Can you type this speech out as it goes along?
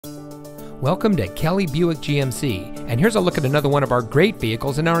Welcome to Kelley Buick GMC, and here's a look at another one of our great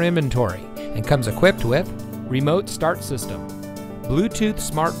vehicles in our inventory, and comes equipped with remote start system, Bluetooth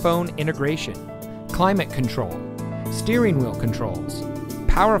smartphone integration, climate control, steering wheel controls,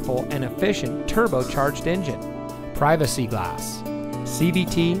 powerful and efficient turbocharged engine, privacy glass,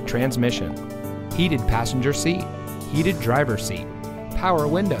 CVT transmission, heated passenger seat, heated driver's seat, power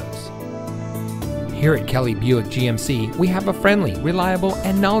windows. Here at Kelley Buick GMC, we have a friendly, reliable,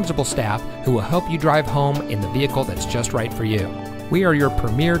 and knowledgeable staff who will help you drive home in the vehicle that's just right for you. We are your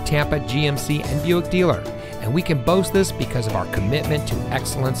premier Tampa GMC and Buick dealer, and we can boast this because of our commitment to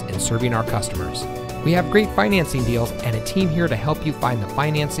excellence in serving our customers. We have great financing deals and a team here to help you find the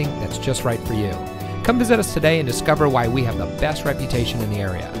financing that's just right for you. Come visit us today and discover why we have the best reputation in the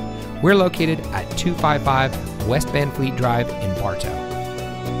area. We're located at 255 West Van Fleet Drive in Bartow.